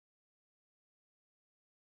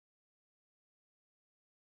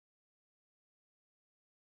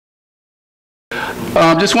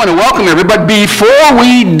Just want to welcome everybody. Before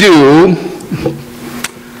we do,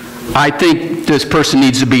 I think this person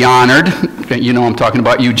needs to be honored. You know I'm talking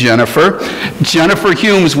about you, Jennifer. Jennifer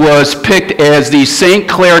Humes was picked as the St.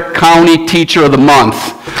 Clair County Teacher of the Month.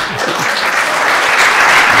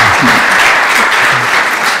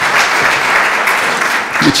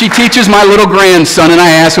 She teaches my little grandson, and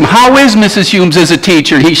I asked him, "How is Mrs. Humes as a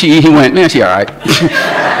teacher?" He went, "Man, she's all right."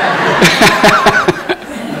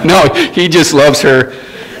 No, he just loves her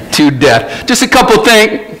to death. Just a couple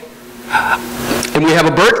things. And we have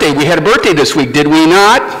a birthday. We had a birthday this week, did we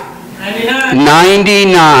not? 99.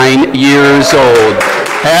 99 years old.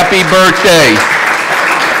 Happy birthday.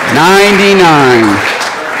 99.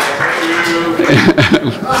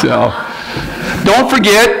 So, don't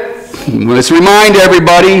forget, let's remind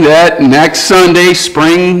everybody that next Sunday,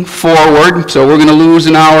 spring forward, so we're going to lose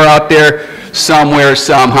an hour out there somewhere,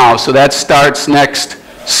 somehow. So that starts next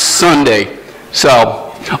Sunday.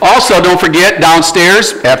 So, also don't forget,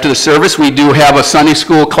 downstairs, after the service, we do have a Sunday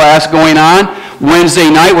school class going on. Wednesday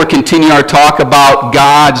night, we're continuing our talk about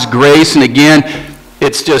God's grace. And again,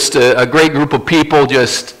 it's just a great group of people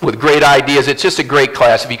just with great ideas. It's just a great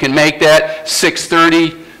class. If you can make that,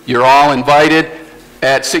 6:30, you're all invited.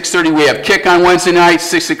 At 6:30, we have kick on Wednesday night.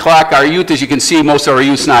 6 o'clock, our youth, as you can see, most of our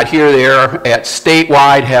youth's not here. They are at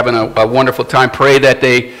Statewide having a wonderful time. Pray that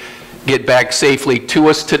they get back safely to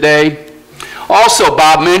us today. Also,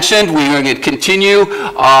 Bob mentioned we're going to continue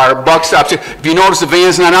our buck stops. If you notice, the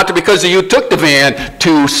van's not out there because you took the van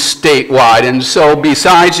to Statewide. And so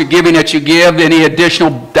besides your giving that you give, any additional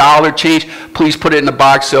dollar change, please put it in the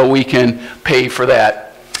box so we can pay for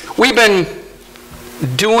that. We've been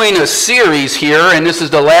doing a series here, and this is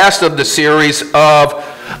the last of the series of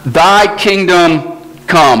Thy Kingdom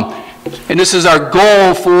Come. And this is our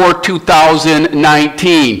goal for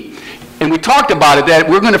 2019. And we talked about it, that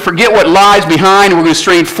we're going to forget what lies behind, and we're going to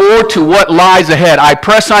strain forward to what lies ahead. I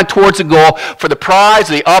press on towards the goal for the prize,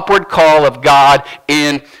 the upward call of God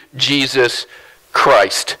in Jesus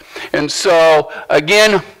Christ. And so,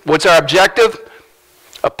 again, what's our objective?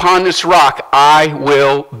 Upon this rock, I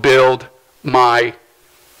will build my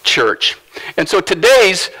church. And so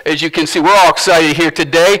today's, as you can see, we're all excited here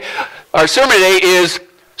today. Our sermon today is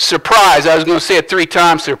surprise. I was going to say it 3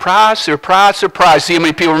 times. Surprise, surprise, surprise. See how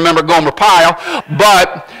many people remember Gomer Pyle.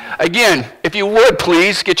 But again, if you would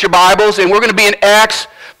please get your Bibles, and we're going to be in Acts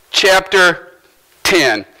chapter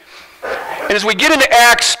 10. And as we get into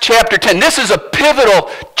Acts chapter 10, this is a pivotal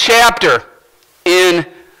chapter in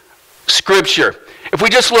Scripture. If we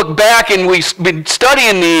just look back, and we've been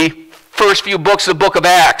studying the first few books of the book of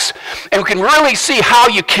Acts, and we can really see how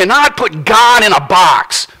you cannot put God in a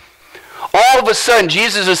box. All of a sudden,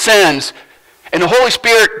 Jesus ascends, and the Holy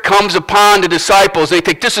Spirit comes upon the disciples. They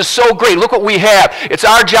think, this is so great. Look what we have. It's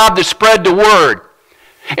our job to spread the word.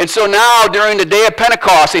 And so now, during the day of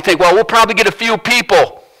Pentecost, they think, well, we'll probably get a few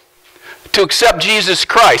people to accept Jesus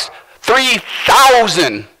Christ.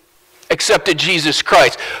 3,000 accepted Jesus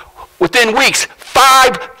Christ. Within weeks,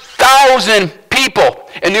 5,000 people.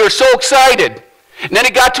 And they were so excited. And then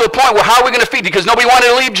it got to a point where how are we going to feed? Because nobody wanted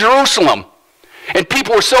to leave Jerusalem. And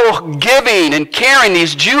people were so giving and caring.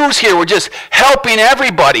 These Jews here were just helping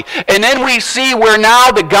everybody. And then we see where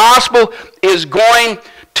now the gospel is going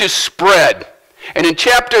to spread. And in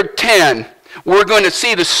chapter 10, we're going to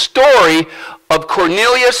see the story of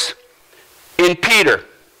Cornelius and Peter.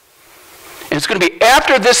 And it's going to be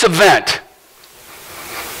after this event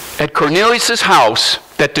at Cornelius' house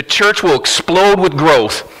that the church will explode with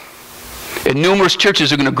growth. And numerous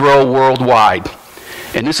churches are going to grow worldwide.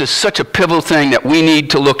 And this is such a pivotal thing that we need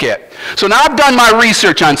to look at. So now I've done my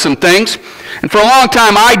research on some things. And for a long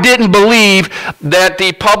time, I didn't believe that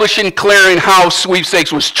the Publishing Clearinghouse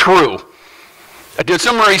sweepstakes was true. I did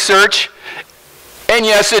some research. And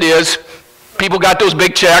yes, it is. People got those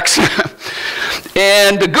big checks.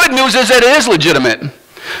 And the good news is that it is legitimate.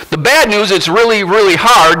 The bad news, it's really, really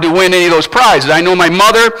hard to win any of those prizes. I know my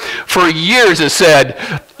mother for years has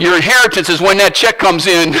said, your inheritance is when that check comes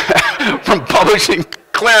in from Publishing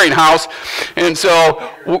Clearinghouse. And so,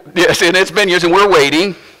 yes, and it's been years, and we're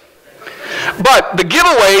waiting. But the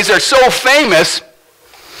giveaways are so famous,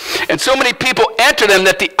 and so many people enter them,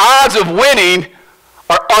 that the odds of winning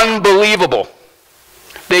are unbelievable.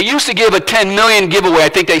 They used to give a 10 million giveaway. I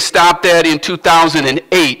think they stopped that in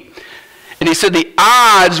 2008. And he said the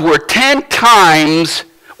odds were 10 times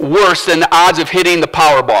worse than the odds of hitting the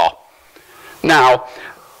Powerball. Now,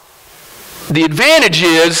 the advantage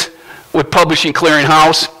is, with Publishing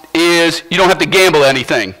Clearinghouse, is you don't have to gamble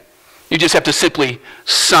anything. You just have to simply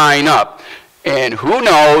sign up. And who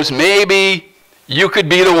knows, maybe you could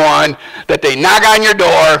be the one that they knock on your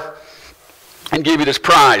door and give you this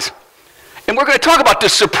prize. And we're going to talk about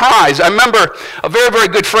this surprise. I remember a very, very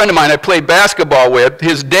good friend of mine I played basketball with,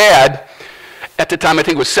 his dad, at the time I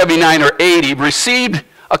think it was 79 or 80, received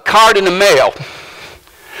a card in the mail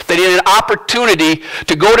that he had an opportunity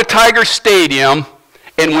to go to Tiger Stadium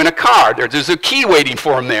and win a card. There's a key waiting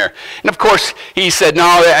for him there. And of course, he said,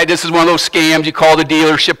 no, this is one of those scams. You call the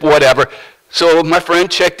dealership, whatever. So my friend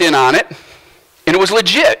checked in on it, and it was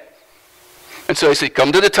legit. And so he said,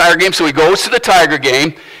 come to the Tiger game. So he goes to the Tiger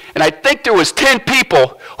game, and I think there was 10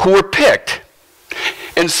 people who were picked.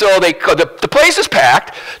 And so the place is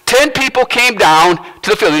packed. 10 people came down to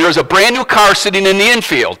the field. And there was a brand new car sitting in the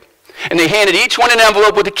infield. And they handed each one an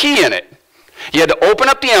envelope with a key in it. You had to open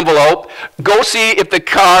up the envelope, go see if the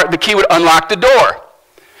key would unlock the door.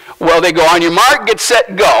 Well, they go, on your mark, get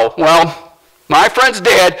set, go. Well, my friend's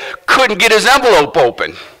dad couldn't get his envelope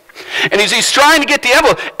open. And as he's trying to get the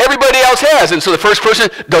envelope, everybody else has. And so the first person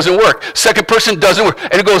doesn't work. Second person doesn't work.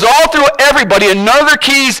 And it goes all through everybody, and none of their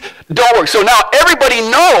keys don't work. So now everybody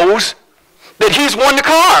knows that he's won the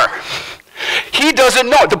car. He doesn't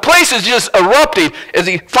know. The place is just erupting as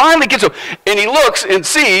he finally gets up. And he looks and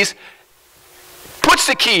sees, puts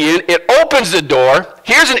the key in, it opens the door.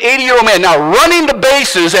 Here's an 80-year-old man now running the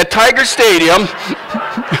bases at Tiger Stadium,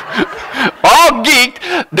 all geeked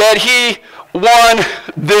that he won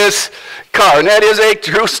this car. And that is a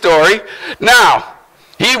true story. Now,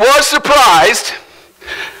 he was surprised,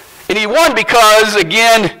 and he won because,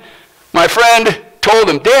 again, my friend told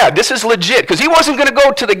him, Dad, this is legit, because he wasn't going to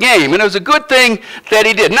go to the game, and it was a good thing that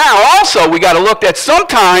he did. Now, also, we got to look at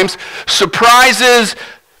sometimes surprises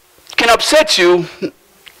can upset you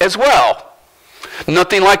as well.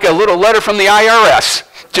 Nothing like a little letter from the IRS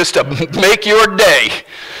just to make your day.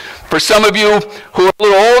 For some of you who are a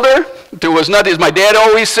little older, there was nothing, as my dad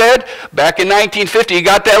always said, back in 1950, you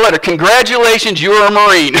got that letter. Congratulations, you're a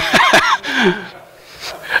Marine.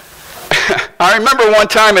 I remember one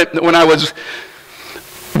time when I was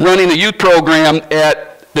running the youth program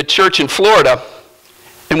at the church in Florida,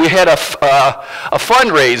 and we had a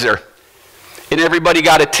fundraiser, and everybody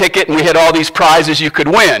got a ticket, and we had all these prizes you could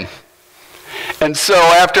win. And so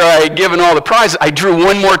after I had given all the prizes, I drew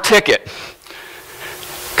one more ticket,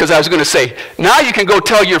 because I was going to say, now you can go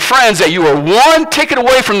tell your friends that you were one ticket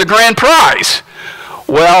away from the grand prize.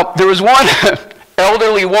 Well, there was one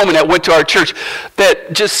elderly woman that went to our church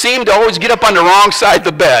that just seemed to always get up on the wrong side of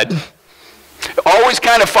the bed. Always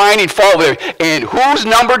kind of finding fault with her. And whose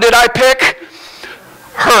number did I pick?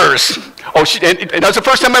 Hers. Oh, and that's the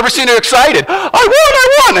first time I've ever seen her excited.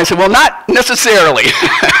 I won. I said, well, not necessarily.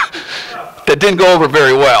 That didn't go over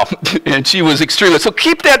very well. And she was extremely. So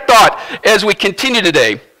keep that thought as we continue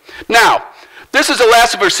today. Now, this is the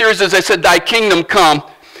last of our series, as I said, Thy Kingdom Come.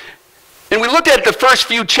 And we looked at the first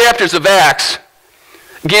few chapters of Acts,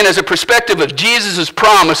 again, as a perspective of Jesus'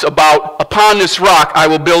 promise about, upon this rock I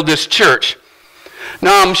will build this church.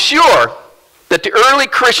 Now, I'm sure that the early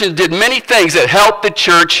Christians did many things that helped the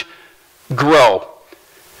church grow.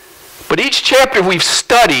 But each chapter we've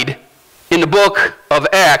studied in the book of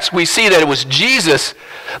Acts, we see that it was Jesus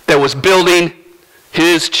that was building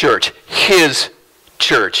his church.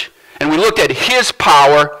 And we looked at his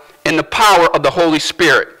power and the power of the Holy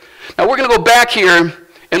Spirit. Now, we're going to go back here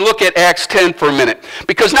and look at Acts 10 for a minute.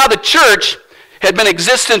 Because now the church had been in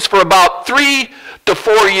existence for about 3 to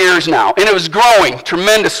 4 years now, and it was growing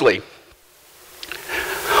tremendously.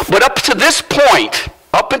 But up to this point,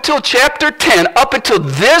 up until chapter 10, up until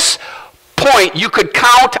this point, you could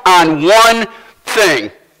count on one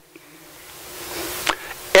thing.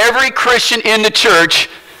 Every Christian in the church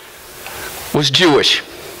was Jewish.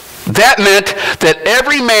 That meant that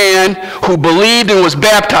every man who believed and was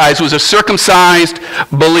baptized was a circumcised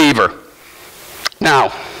believer.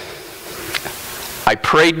 Now, I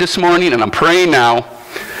prayed this morning, and I'm praying now.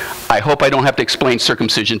 I hope I don't have to explain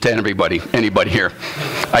circumcision to anybody here.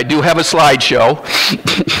 I do have a slideshow.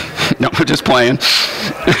 No, we're just playing.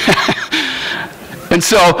 And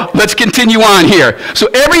so let's continue on here. So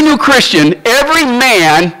every new Christian, every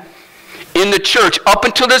man in the church up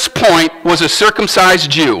until this point was a circumcised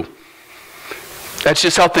Jew. That's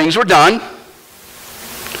just how things were done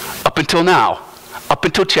up until now, up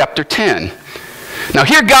until chapter 10. Now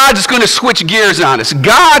here God is going to switch gears on us.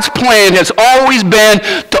 God's plan has always been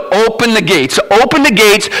to open the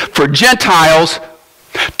gates for Gentiles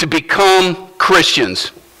to become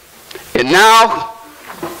Christians. And now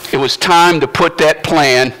it was time to put that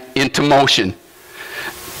plan into motion.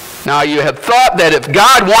 Now you have thought that if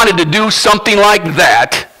God wanted to do something like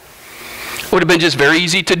that, it would have been just very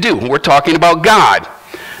easy to do. We're talking about God.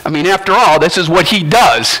 I mean, after all, this is what he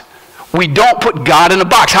does. we don't put God in a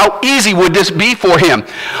box. How easy would this be for him?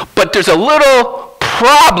 But there's a little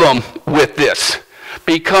problem with this,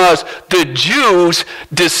 because the Jews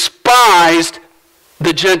despised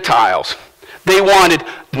the Gentiles. They wanted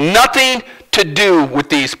nothing to do with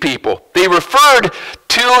these people. They referred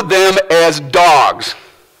to them as dogs,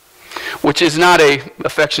 which is not an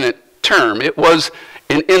affectionate term. It was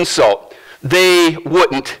an insult. They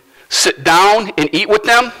wouldn't sit down and eat with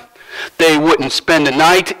them. They wouldn't spend the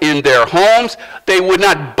night in their homes. They would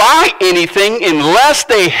not buy anything unless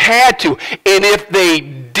they had to. And if they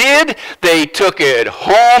did, they took it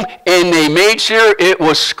home and they made sure it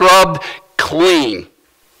was scrubbed clean.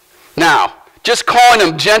 Now, just calling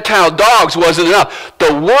them Gentile dogs wasn't enough.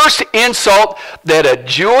 The worst insult that a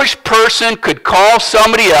Jewish person could call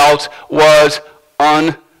somebody else was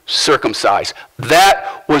uncircumcised.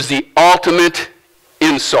 That was the ultimate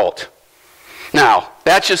insult. Now,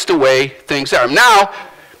 that's just the way things are. Now,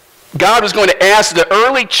 God was going to ask the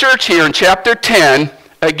early church here in chapter 10,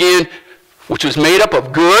 again, which was made up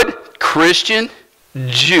of good Christian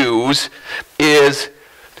Jews, is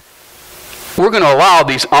we're going to allow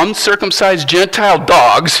these uncircumcised Gentile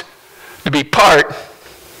dogs to be part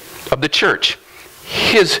of the church,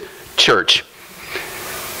 his church.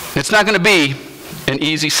 It's not going to be an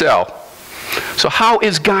easy sell. So how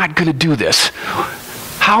is God going to do this?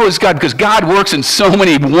 How is God? Because God works in so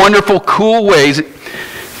many wonderful, cool ways.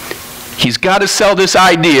 He's got to sell this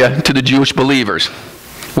idea to the Jewish believers.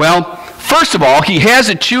 Well, first of all, he has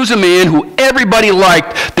to choose a man who everybody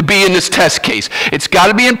liked to be in this test case. It's got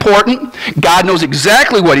to be important. God knows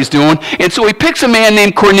exactly what he's doing. And so he picks a man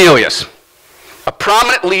named Cornelius, a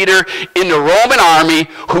prominent leader in the Roman army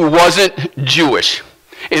who wasn't Jewish.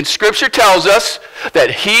 And Scripture tells us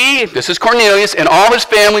that he, this is Cornelius, and all his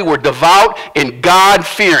family were devout and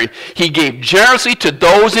God-fearing. He gave generously to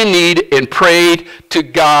those in need and prayed to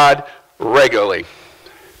God regularly.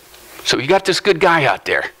 So you got this good guy out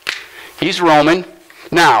there. He's Roman.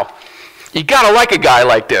 Now, you got to like a guy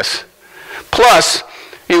like this. Plus,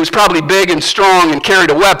 he was probably big and strong and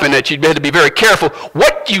carried a weapon that you'd have to be very careful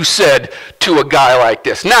what you said to a guy like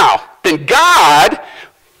this. Now, then God,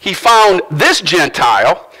 he found this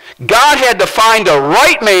Gentile. God had to find the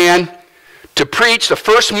right man to preach the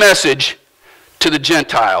first message to the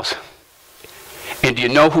Gentiles. And do you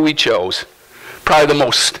know who he chose? Probably the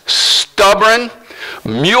most stubborn,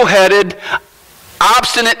 mule-headed,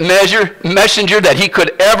 obstinate messenger that he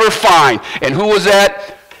could ever find. And who was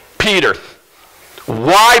that? Peter.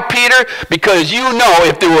 Why Peter? Because you know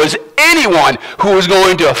if there was anyone who was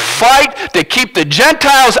going to fight to keep the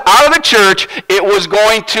Gentiles out of the church, it was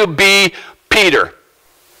going to be Peter.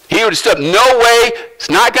 He would have said, no way, it's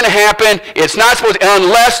not going to happen, it's not supposed to,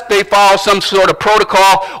 unless they follow some sort of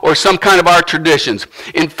protocol or some kind of our traditions.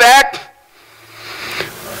 In fact,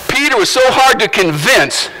 Peter was so hard to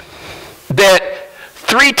convince that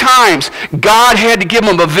 3 times God had to give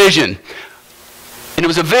him a vision. And it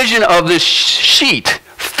was a vision of this sheet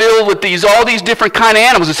filled with all these different kind of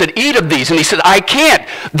animals. It said, eat of these. And he said, I can't.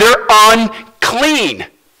 They're unclean.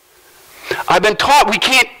 I've been taught we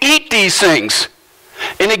can't eat these things.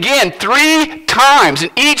 And again, 3 times.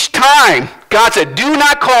 And each time, God said, do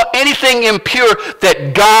not call anything impure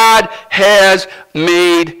that God has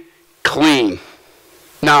made clean.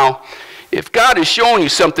 Now, if God is showing you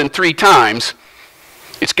something 3 times,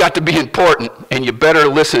 it's got to be important, and you better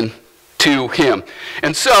listen to him.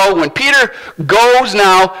 And so when Peter goes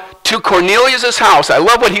now to Cornelius' house, I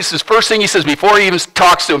love what he says, first thing he says before he even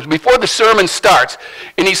talks to him, before the sermon starts,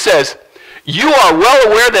 and he says, you are well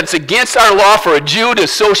aware that it's against our law for a Jew to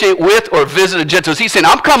associate with or visit a Gentile. He's saying,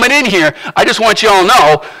 I'm coming in here, I just want you all to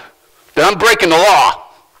know that I'm breaking the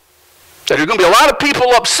law. That there's going to be a lot of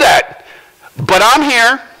people upset, but I'm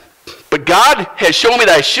here, but God has shown me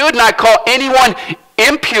that I should not call anyone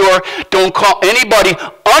impure, don't call anybody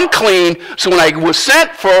unclean. So when I was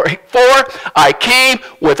sent for, I came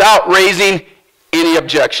without raising any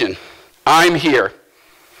objection. I'm here.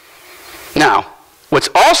 Now, what's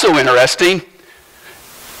also interesting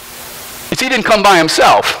is he didn't come by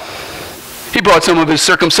himself. He brought some of his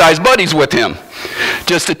circumcised buddies with him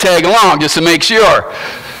just to tag along, just to make sure.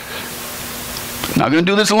 Not going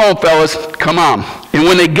to do this alone, fellas. Come on. And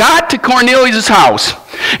when they got to Cornelius' house,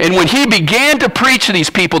 and when he began to preach to these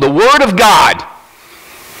people the Word of God,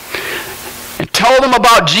 and tell them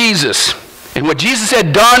about Jesus, and what Jesus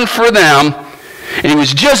had done for them, and he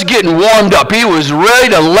was just getting warmed up. He was ready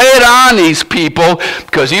to lay it on these people,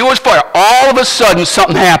 because he was fired. All of a sudden,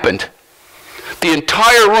 something happened. The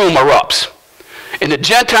entire room erupts. And the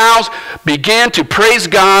Gentiles began to praise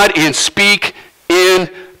God and speak in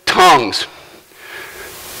tongues.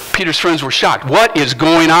 Peter's friends were shocked. What is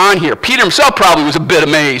going on here? Peter himself probably was a bit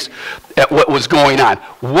amazed at what was going on.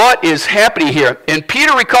 What is happening here? And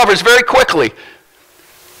Peter recovers very quickly.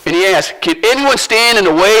 And he asks, can anyone stand in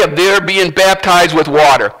the way of their being baptized with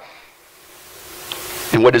water?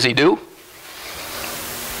 And what does he do?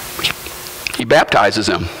 He baptizes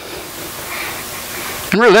them.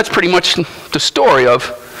 And really, that's pretty much the story of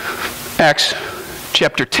Acts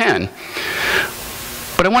chapter 10.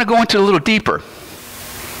 But I want to go into it a little deeper,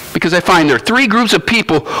 because I find there are three groups of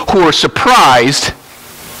people who are surprised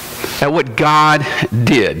at what God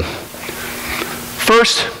did.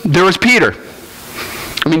 First, there was Peter.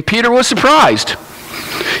 Peter was surprised.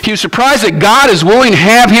 He was surprised that God is willing to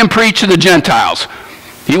have him preach to the Gentiles.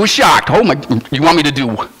 He was shocked. Oh my, you want me to do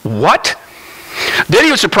what? Then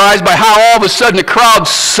he was surprised by how all of a sudden the crowd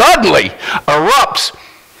suddenly erupts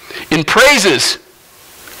in praises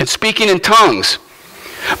and speaking in tongues.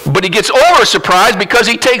 But he gets over surprised because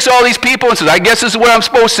he takes all these people and says, I guess this is what I'm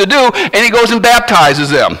supposed to do, and he goes and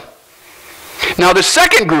baptizes them. Now the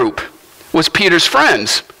second group was Peter's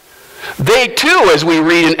friends. They too, as we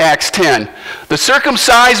read in Acts 10, the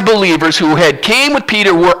circumcised believers who had came with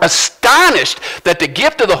Peter were astonished that the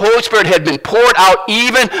gift of the Holy Spirit had been poured out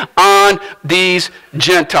even on these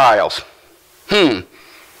Gentiles. And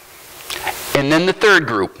then the third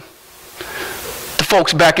group, the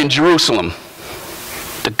folks back in Jerusalem,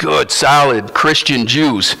 the good, solid Christian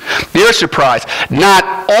Jews. They're surprised.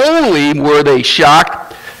 Not only were they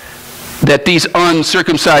shocked that these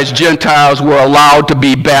uncircumcised Gentiles were allowed to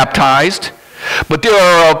be baptized, but they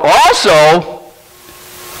were also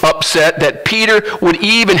upset that Peter would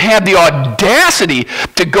even have the audacity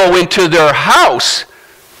to go into their house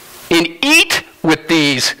and eat with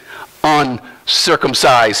these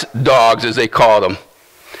uncircumcised dogs, as they call them.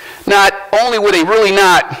 Not only were they really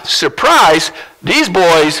not surprised, these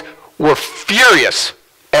boys were furious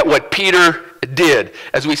at what Peter did,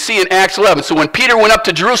 as we see in Acts 11. So when Peter went up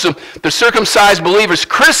to Jerusalem, the circumcised believers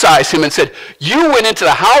criticized him and said, you went into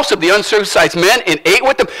the house of the uncircumcised men and ate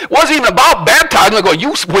with them. It wasn't even about baptizing. They go,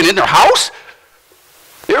 you went in their house?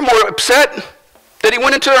 They were more upset that he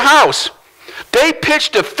went into their house. They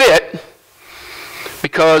pitched a fit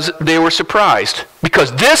because they were surprised,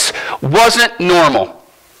 because this wasn't normal.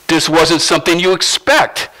 This wasn't something you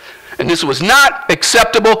expect. And this was not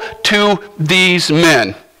acceptable to these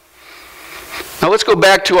men. Now let's go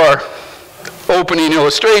back to our opening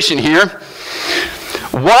illustration here.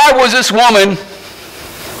 Why was this woman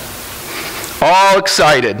all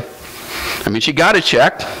excited? She got a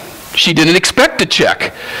check. She didn't expect a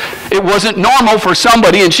check. It wasn't normal for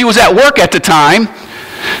somebody, and she was at work at the time,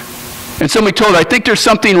 and somebody told her, I think there's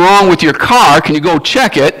something wrong with your car. Can you go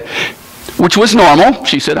check it? Which was normal.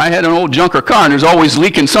 She said, I had an old junker car, and there's always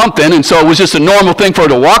leaking something, and so it was just a normal thing for her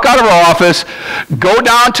to walk out of her office, go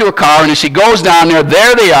down to a car, and as she goes down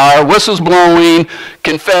there they are, whistles blowing,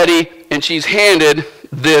 confetti, and she's handed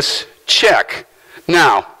this check.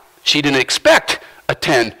 Now, she didn't expect a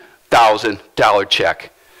 $10,000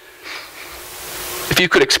 check. If you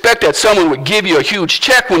could expect that someone would give you a huge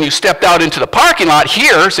check when you stepped out into the parking lot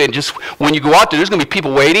here, saying just when you go out there, there's going to be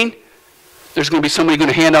people waiting, there's going to be somebody going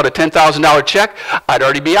to hand out a $10,000 check, I'd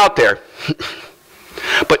already be out there.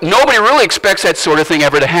 But nobody really expects that sort of thing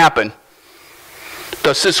ever to happen.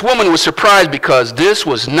 Thus, this woman was surprised because this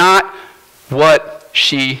was not what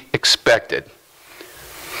she expected.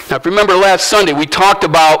 Now, if you remember last Sunday, we talked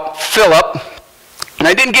about Philip, and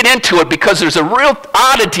I didn't get into it because there's a real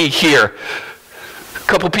oddity here. A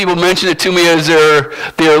couple people mentioned it to me as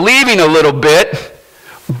they're leaving a little bit,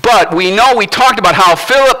 but we talked about how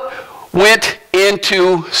Philip went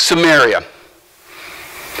into Samaria.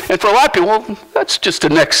 And for a lot of people, well, that's just the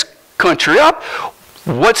next country up.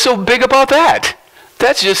 What's so big about that?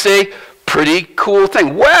 That's just a pretty cool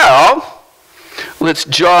thing. Well, let's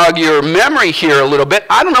jog your memory here a little bit.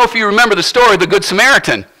 I don't know if you remember the story of the Good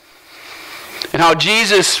Samaritan and how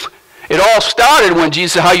it all started when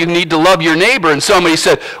Jesus said how you need to love your neighbor, and somebody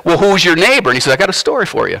said, well, who's your neighbor? And he said, I got a story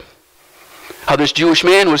for you. How this Jewish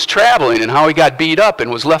man was traveling and how he got beat up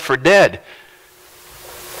and was left for dead.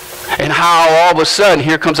 And how all of a sudden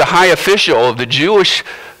here comes a high official of the Jewish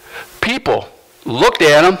people, looked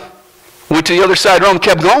at him, went to the other side of the room,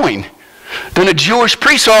 kept going. Then a Jewish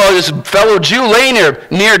priest saw this fellow Jew laying there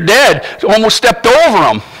near dead, almost stepped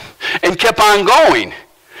over him and kept on going.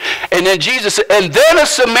 And then then a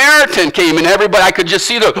Samaritan came, and everybody, I could just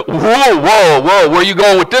see whoa, where are you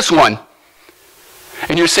going with this one?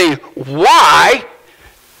 And you're saying, why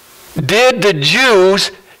did the Jews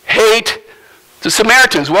hate the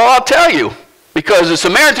Samaritans? Well, I'll tell you. Because the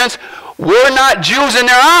Samaritans were not Jews in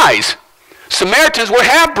their eyes. Samaritans were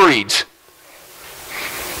half-breeds.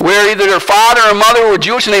 where either their father or mother were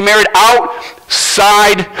Jewish and they married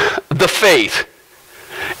outside the faith.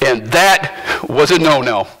 And that was a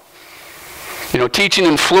no-no. You know, teaching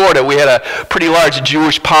in Florida, we had a pretty large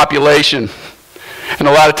Jewish population. And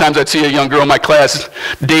a lot of times I'd see a young girl in my class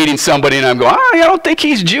dating somebody, and I'm going, I don't think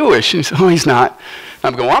he's Jewish. And she said, he's not. And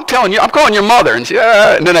I'm going, I'm telling you, I'm calling your mother. And,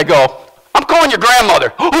 and then I go, I'm calling your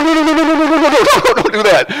grandmother. Oh, no, don't do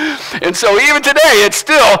that. And so even today, it's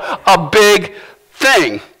still a big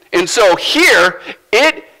thing. And so here,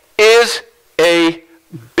 it is a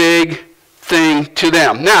big thing to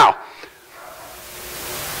them. Now,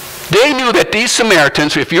 they knew that these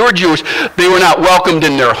Samaritans, if you were Jewish, they were not welcomed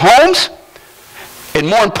in their homes, and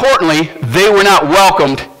more importantly, they were not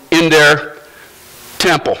welcomed in their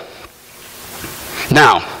temple.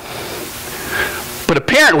 Now, but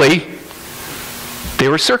apparently, they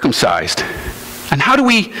were circumcised. And how do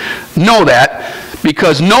we know that?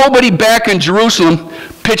 Because nobody back in Jerusalem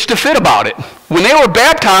pitched a fit about it. When they were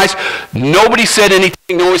baptized, nobody said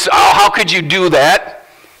anything. Nobody said, how could you do that?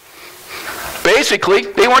 Basically,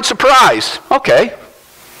 they weren't surprised. Okay,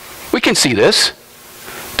 we can see this.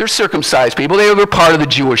 They're circumcised people. They were part of the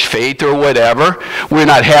Jewish faith or whatever. We're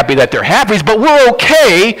not happy that they're half-breeds, but we're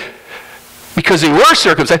okay, because they were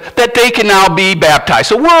circumcised, that they can now be baptized.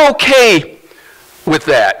 So we're okay with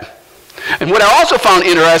that. And what I also found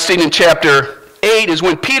interesting in chapter 8 is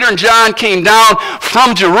when Peter and John came down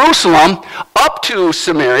from Jerusalem up to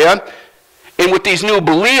Samaria, and with these new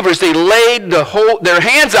believers, they laid their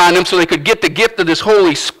hands on them so they could get the gift of this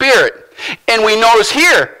Holy Spirit. And we notice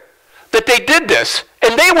here that they did this,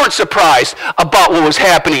 and they weren't surprised about what was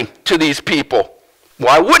happening to these people.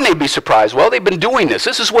 Why wouldn't they be surprised? Well, they've been doing this.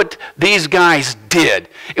 This is what these guys did.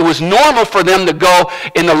 It was normal for them to go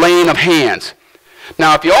in the laying of hands.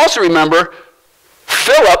 Now, if you also remember,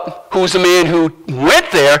 Philip, who's the man who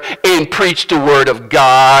went there and preached the word of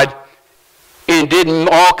God and did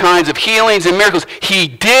all kinds of healings and miracles, he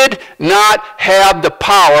did not have the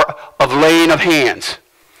power of laying of hands.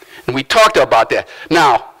 And we talked about that.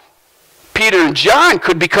 Now, Peter and John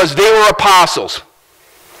could because they were apostles.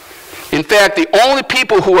 In fact, the only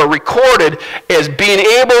people who are recorded as being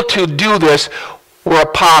able to do this were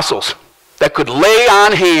apostles that could lay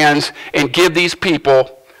on hands and give these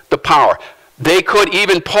people the power. They could,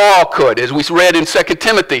 even Paul could, as we read in 2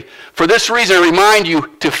 Timothy. For this reason, I remind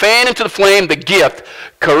you to fan into the flame the gift,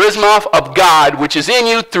 charisma of God, which is in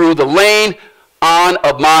you through the laying on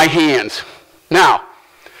of my hands. Now,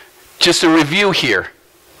 just a review here.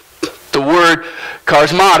 The word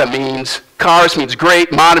charismata means, charis means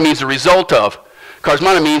great, mata means the result of.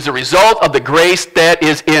 Charismata means the result of the grace that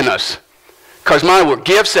is in us. Charismata were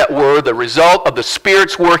gifts that were the result of the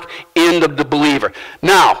Spirit's work in the believer.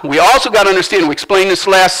 Now, we also got to understand, we explained this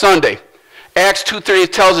last Sunday. Acts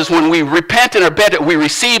 2:30 tells us when we repent and are baptized, we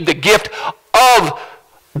receive the gift of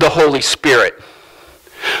the Holy Spirit.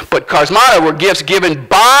 But charismata were gifts given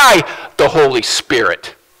by the Holy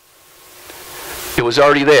Spirit. It was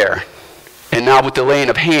already there. And now with the laying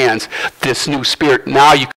of hands, this new Spirit,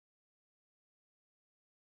 now you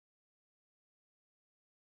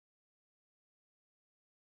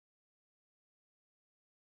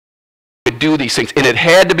could do these things. And it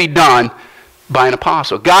had to be done by an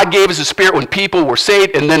apostle. God gave us the Spirit when people were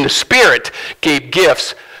saved, and then the Spirit gave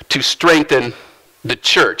gifts to strengthen the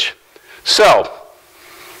church. So,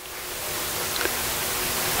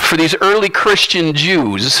 for these early Christian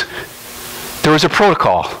Jews, there was a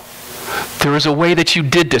protocol. There was a way that you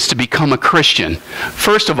did this to become a Christian.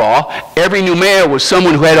 First of all, every new male was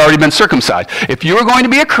someone who had already been circumcised. If you were going to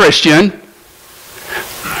be a Christian,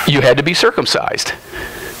 you had to be circumcised.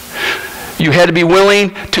 You had to be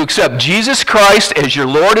willing to accept Jesus Christ as your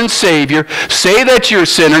Lord and Savior, say that you're a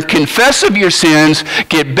sinner, confess of your sins,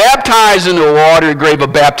 get baptized in the water, grave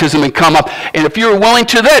of baptism, and come up. And if you were willing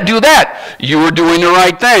to do that, you were doing the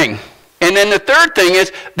right thing. And then the third thing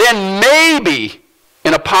is, then maybe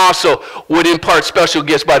an apostle would impart special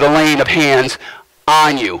gifts by the laying of hands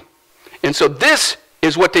on you. And so this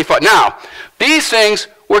is what they thought. Now, these things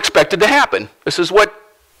were expected to happen. This is what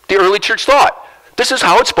the early church thought. This is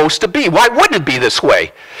how it's supposed to be. Why wouldn't it be this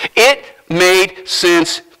way? It made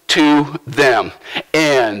sense to them.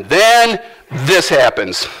 And then this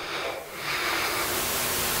happens.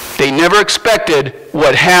 They never expected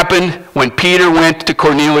what happened when Peter went to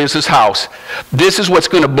Cornelius' house. This is what's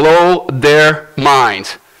going to blow their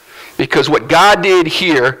minds. Because what God did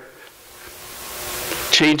here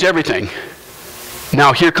changed everything.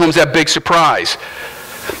 Now here comes that big surprise.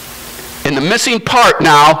 And the missing part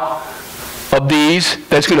now of these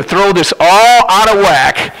that's going to throw this all out of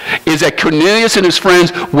whack is that Cornelius and his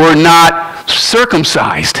friends were not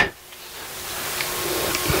circumcised.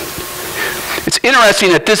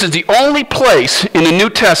 interesting that this is the only place in the New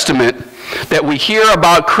Testament that we hear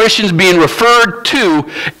about Christians being referred to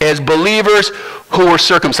as believers who were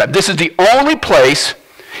circumcised. This is the only place,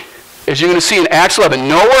 as you're going to see in Acts 11,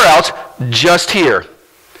 nowhere else, just here.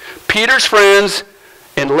 Peter's friends,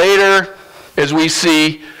 and later, as we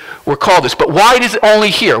see, were called this. But why is it only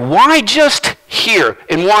here? Why just here,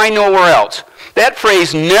 and why nowhere else? That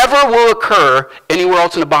phrase never will occur anywhere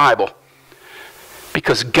else in the Bible.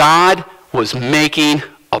 Because God was making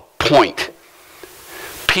a point.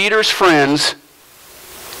 Peter's friends,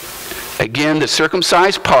 again, the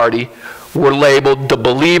circumcised party, were labeled the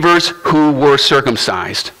believers who were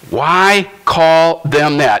circumcised. Why call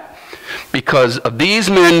them that? Because of these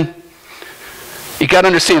men, you got to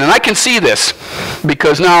understand, and I can see this,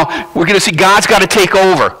 because now we're going to see God's got to take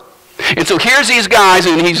over. And so here's these guys,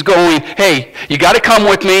 and he's going, hey, you got to come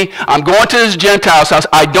with me. I'm going to this Gentile's house.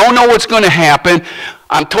 I don't know what's going to happen.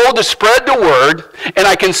 I'm told to spread the word, and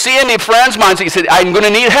I can see in the friends' minds, he said, I'm going to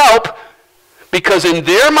need help, because in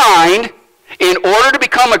their mind, in order to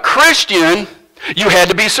become a Christian, you had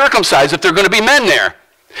to be circumcised if there are going to be men there.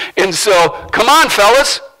 And so, come on,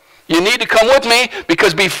 fellas, you need to come with me,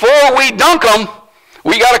 because before we dunk them,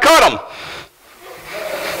 we got to cut them.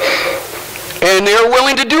 And they're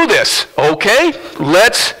willing to do this. Okay,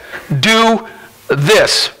 let's do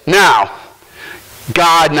this. Now,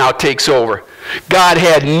 God now takes over. God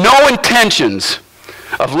had no intentions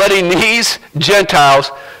of letting these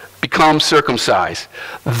Gentiles become circumcised.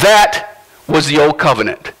 That was the old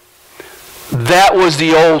covenant. That was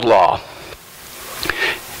the old law.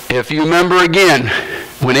 If you remember again,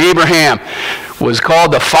 when Abraham was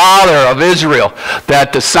called the father of Israel,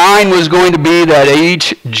 that the sign was going to be that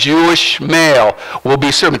each Jewish male will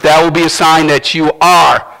be servant. That will be a sign that you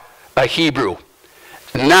are a Hebrew.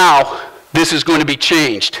 Now, this is going to be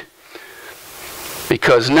changed.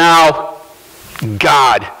 Because now,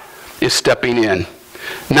 God is stepping in.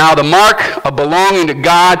 Now, the mark of belonging to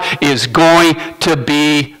God is going to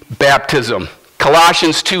be baptism.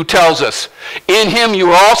 Colossians 2 tells us, in him you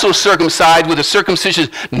are also circumcised with a circumcision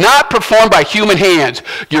not performed by human hands.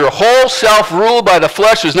 Your whole self ruled by the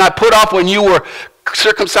flesh was not put off when you were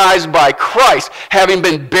circumcised by Christ, having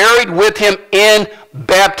been buried with him in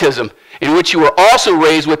baptism, in which you were also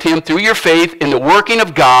raised with him through your faith in the working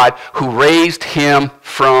of God who raised him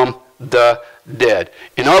from the dead.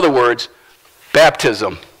 In other words,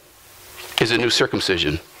 baptism is a new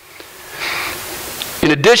circumcision. In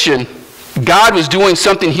addition, God was doing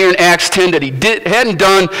something here in Acts 10 that he hadn't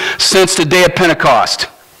done since the day of Pentecost.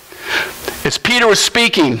 As Peter was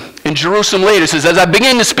speaking in Jerusalem later, it says, as I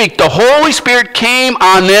began to speak, the Holy Spirit came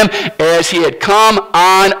on them as he had come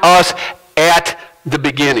on us at the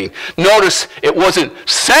beginning. Notice it wasn't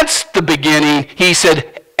since the beginning, he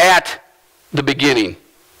said at the beginning.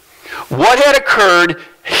 What had occurred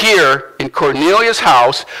here in Cornelius'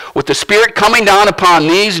 house with the Spirit coming down upon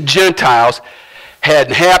these Gentiles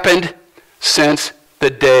had happened since the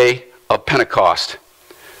day of Pentecost.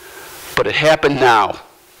 But it happened now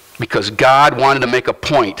because God wanted to make a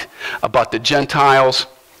point about the Gentiles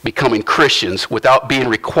becoming Christians without being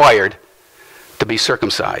required to be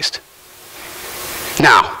circumcised.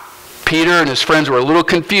 Now, Peter and his friends were a little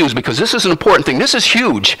confused because this is an important thing. This is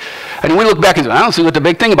huge. And we look back and say, I don't see what the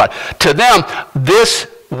big thing about it. To them, this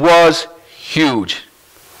was huge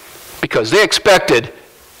because they expected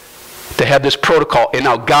to have this protocol, and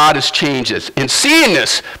now God has changed this. And seeing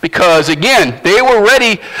this, because again, they were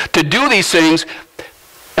ready to do these things,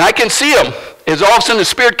 and I can see them as all of a sudden the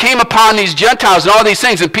Spirit came upon these Gentiles and all these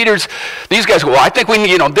things, and these guys go, well, I think we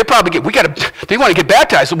need, they probably they want to get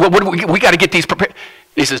baptized. We got to get these prepared.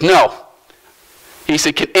 He says, no. He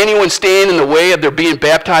said, can anyone stand in the way of their being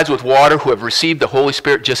baptized with water who have received the Holy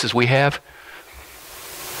Spirit just as we have?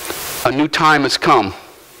 A new time has come.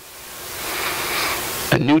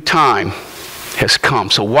 A new time has come.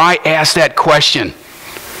 So why ask that question?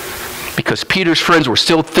 Because Peter's friends were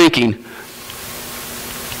still thinking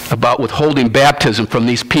about withholding baptism from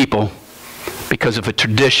these people because of a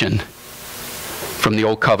tradition from the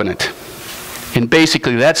Old Covenant. And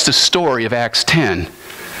basically, that's the story of Acts 10.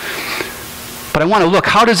 But I want to look,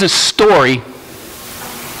 how does this story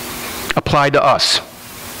apply to us?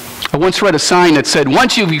 I once read a sign that said,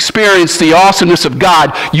 once you've experienced the awesomeness of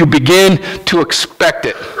God, you begin to expect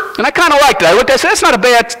it. And I kind of liked that. I looked at it, I said, that's not a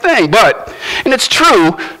bad thing, and it's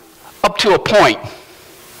true up to a point.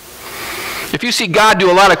 If you see God do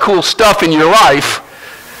a lot of cool stuff in your life,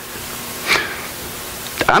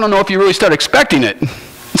 I don't know if you really start expecting it.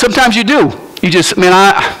 Sometimes you do. You just,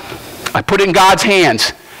 I put it in God's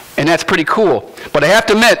hands, and that's pretty cool. But I have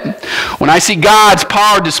to admit, when I see God's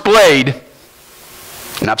power displayed,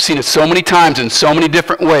 And I've seen it so many times in so many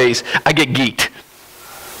different ways, I get geeked.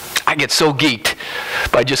 I get so geeked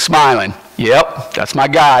by just smiling. Yep, that's my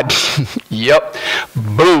God. Yep.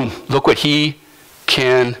 Boom. Look what he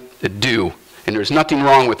can do. And there's nothing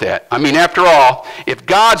wrong with that. I mean, after all, if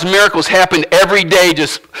God's miracles happened every day,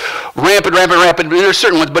 just rampant, there's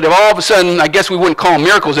certain ones, but if all of a sudden, I guess we wouldn't call them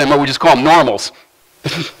miracles anymore, we just call them normals.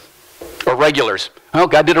 Or regulars. Oh,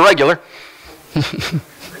 God did a regular.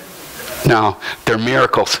 No, they're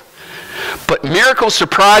miracles. But miracles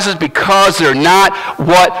surprise us because they're not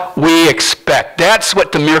what we expect. That's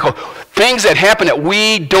what the miracle, things that happen that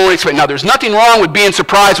we don't expect. Now, there's nothing wrong with being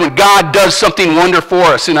surprised when God does something wonderful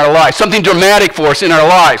for us in our lives, something dramatic for us in our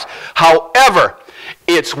lives. However,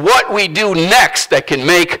 it's what we do next that can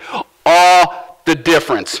make all the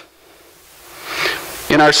difference.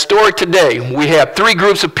 In our story today, we have three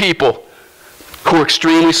groups of people who are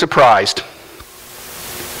extremely surprised.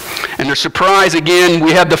 And they're surprised again.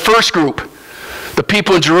 We have the first group, the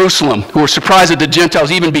people in Jerusalem, who were surprised that the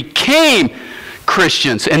Gentiles even became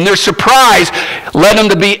Christians. And their surprise led them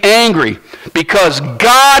to be angry because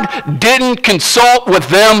God didn't consult with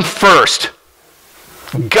them first.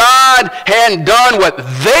 God hadn't done what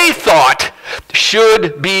they thought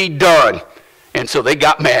should be done. And so they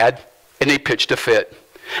got mad and they pitched a fit.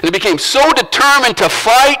 And they became so determined to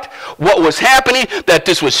fight what was happening, that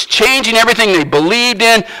this was changing everything they believed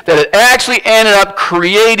in, that it actually ended up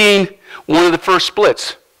creating one of the first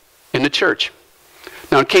splits in the church.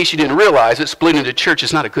 Now, in case you didn't realize it, splitting the church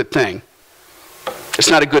is not a good thing. It's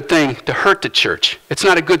not a good thing to hurt the church. It's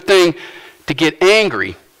not a good thing to get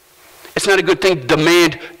angry. It's not a good thing to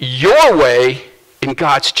demand your way in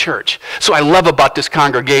God's church. So I love about this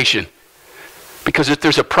congregation. Because if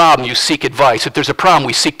there's a problem, you seek advice. If there's a problem,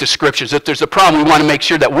 we seek the scriptures. If there's a problem, we want to make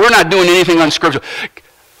sure that we're not doing anything unscriptural.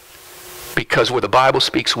 Because where the Bible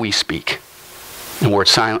speaks, we speak. And where it's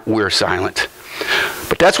silent, we're silent.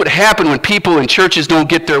 But that's what happens when people in churches don't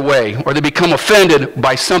get their way, or they become offended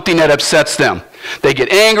by something that upsets them. They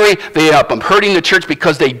get angry, they end up hurting the church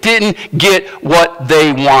because they didn't get what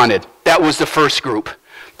they wanted. That was the first group.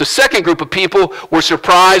 The second group of people were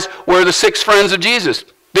surprised were the 6 friends of Jesus.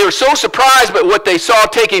 They were so surprised by what they saw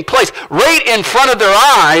taking place right in front of their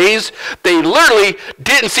eyes, they literally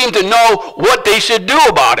didn't seem to know what they should do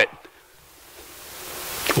about it.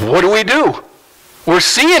 What do? We're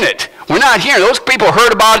seeing it. We're not hearing. Those people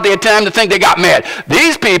heard about it. They had time to think. They got mad.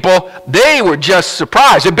 These people, they were just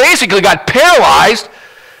surprised. They basically got paralyzed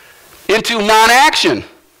into non-action.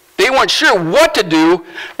 They weren't sure what to do,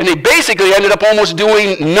 and they basically ended up almost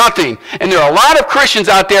doing nothing. And there are a lot of Christians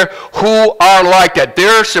out there who are like that.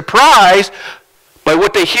 They're surprised by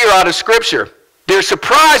what they hear out of Scripture. They're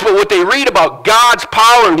surprised by what they read about God's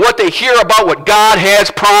power and what they hear about what God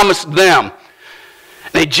has promised them.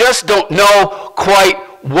 They just don't know quite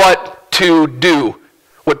what to do.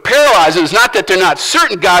 What paralyzes is not that they're not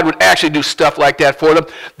certain God would actually do stuff like that for them.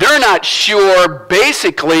 They're not sure,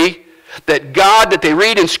 basically, that God that they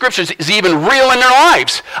read in Scriptures is even real in their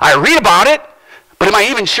lives. I read about it, but am I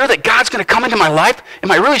even sure that God's going to come into my life?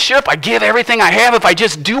 Am I really sure if I give everything I have, if I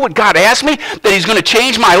just do what God asked me, that he's going to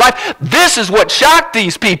change my life? This is what shocked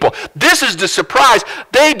these people. This is the surprise.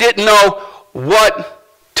 They didn't know what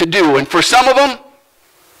to do. And for some of them,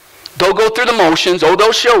 they'll go through the motions. Oh,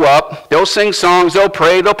 they'll show up. They'll sing songs. They'll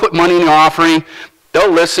pray. They'll put money in the offering.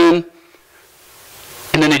 They'll listen.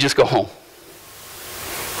 And then they just go home.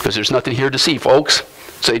 Because there's nothing here to see, folks.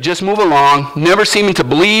 So they just move along, never seeming to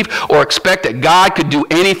believe or expect that God could do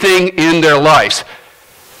anything in their lives.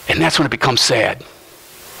 And that's when it becomes sad.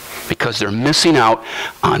 Because they're missing out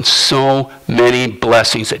on so many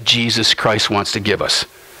blessings that Jesus Christ wants to give us.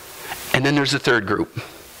 And then there's the third group.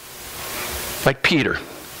 Like Peter.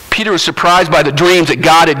 Peter was surprised by the dreams that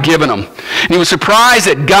God had given him. And he was surprised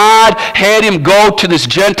that God had him go to this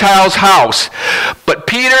Gentile's house. But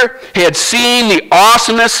Peter had seen the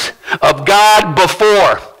awesomeness of God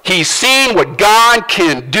before. He's seen what God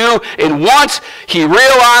can do. And once he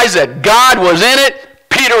realized that God was in it,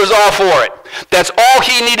 Peter was all for it. That's all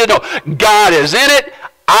he needed to know. God is in it.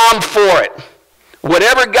 I'm for it.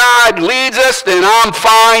 Whatever God leads us, then I'm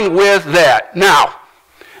fine with that. Now,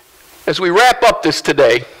 as we wrap up this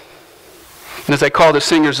today, and as I call the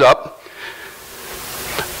singers up,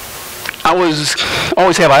 I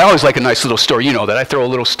always like a nice little story. You know that. I throw a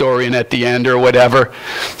little story in at the end or whatever.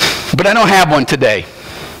 But I don't have one today.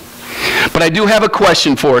 But I do have a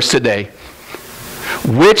question for us today.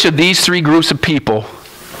 Which of these three groups of people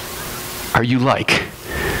are you like?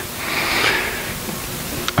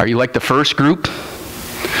 Are you like the first group?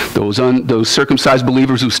 Those circumcised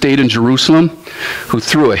believers who stayed in Jerusalem, who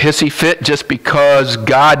threw a hissy fit just because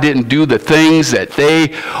God didn't do the things that they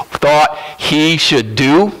thought he should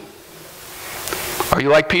do? Are you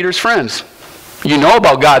like Peter's friends? You know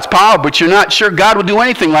about God's power, but you're not sure God will do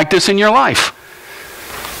anything like this in your life.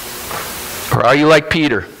 Or are you like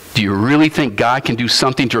Peter? Do you really think God can do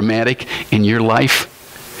something dramatic in your life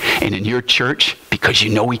and in your church? Because you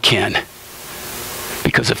know he can.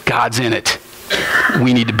 Because if God's in it,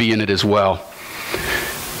 we need to be in it as well.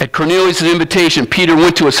 At Cornelius' invitation, Peter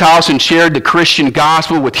went to his house and shared the Christian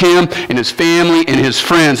gospel with him and his family and his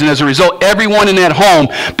friends. And as a result, everyone in that home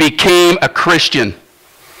became a Christian.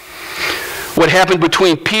 What happened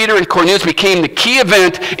between Peter and Cornelius became the key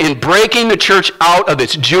event in breaking the church out of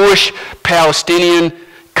its Jewish-Palestinian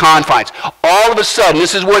confines. All of a sudden,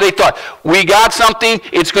 this is where they thought, we got something,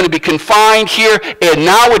 it's going to be confined here, and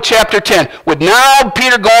now with chapter 10, with now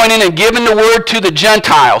Peter going in and giving the word to the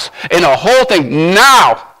Gentiles, and the whole thing,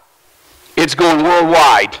 now it's going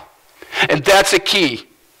worldwide. And that's a key.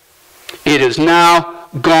 It is now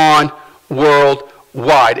gone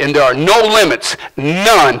worldwide, and there are no limits,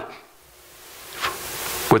 none,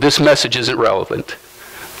 where this message isn't relevant.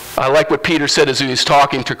 I like what Peter said as he was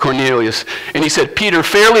talking to Cornelius. And he said, Peter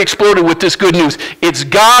fairly exploded with this good news. It's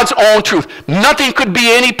God's own truth. Nothing could be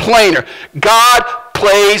any plainer. God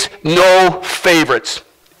plays no favorites.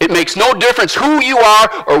 It makes no difference who you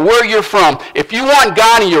are or where you're from. If you want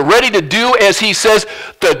God and you're ready to do as he says,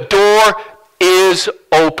 the door is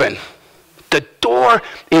open. The door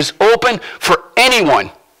is open for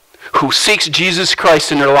anyone who seeks Jesus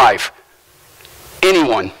Christ in their life.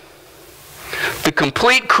 Anyone. The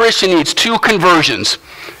complete Christian needs two conversions.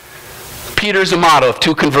 Peter's a model of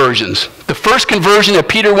two conversions. The first conversion that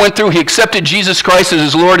Peter went through, he accepted Jesus Christ as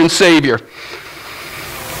his Lord and Savior.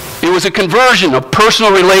 It was a conversion of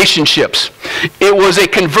personal relationships. It was a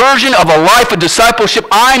conversion of a life of discipleship.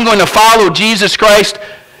 I'm going to follow Jesus Christ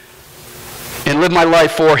and live my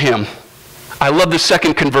life for him. I love the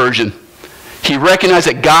second conversion. He recognized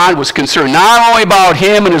that God was concerned not only about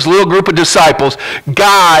him and his little group of disciples,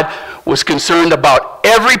 God was concerned about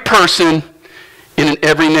every person in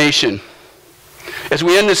every nation. As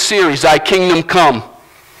we end this series, Thy Kingdom Come,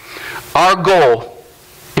 our goal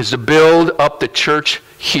is to build up the church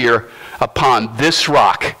here upon this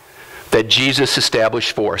rock that Jesus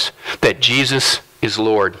established for us, that Jesus is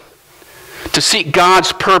Lord. To seek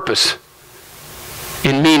God's purpose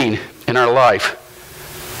and meaning in our life.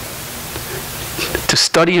 To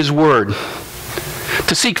study his word.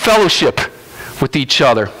 To seek fellowship with each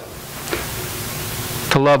other.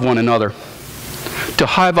 To love one another. To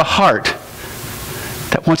have a heart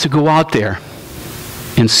that wants to go out there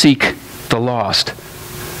and seek the lost.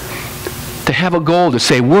 To have a goal to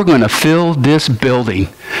say, we're going to fill this building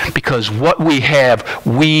because what we have,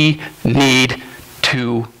 we need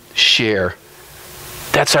to share.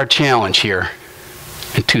 That's our challenge here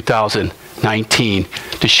in 2019,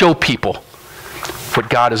 to show people what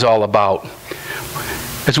God is all about.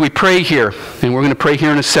 As we pray here, and we're going to pray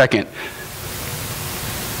here in a second,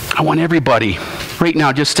 I want everybody right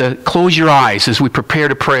now just to close your eyes as we prepare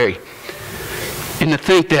to pray and to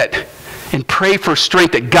think that and pray for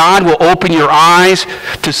strength that God will open your eyes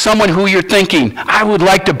to someone who you're thinking, I would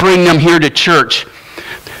like to bring them here to church.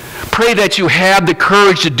 Pray that you have the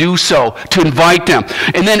courage to do so, to invite them.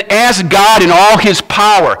 And then ask God in all his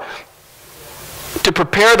power to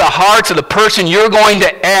prepare the hearts of the person you're going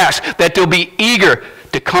to ask, that they'll be eager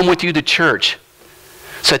to come with you to church,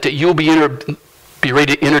 so that you'll be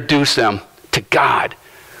ready to introduce them to God,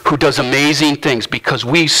 who does amazing things, because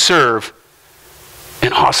we serve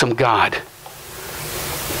an awesome God.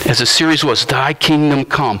 As the series was, Thy Kingdom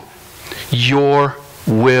Come, Your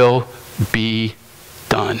will be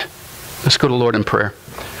done. Let's go to the Lord in prayer.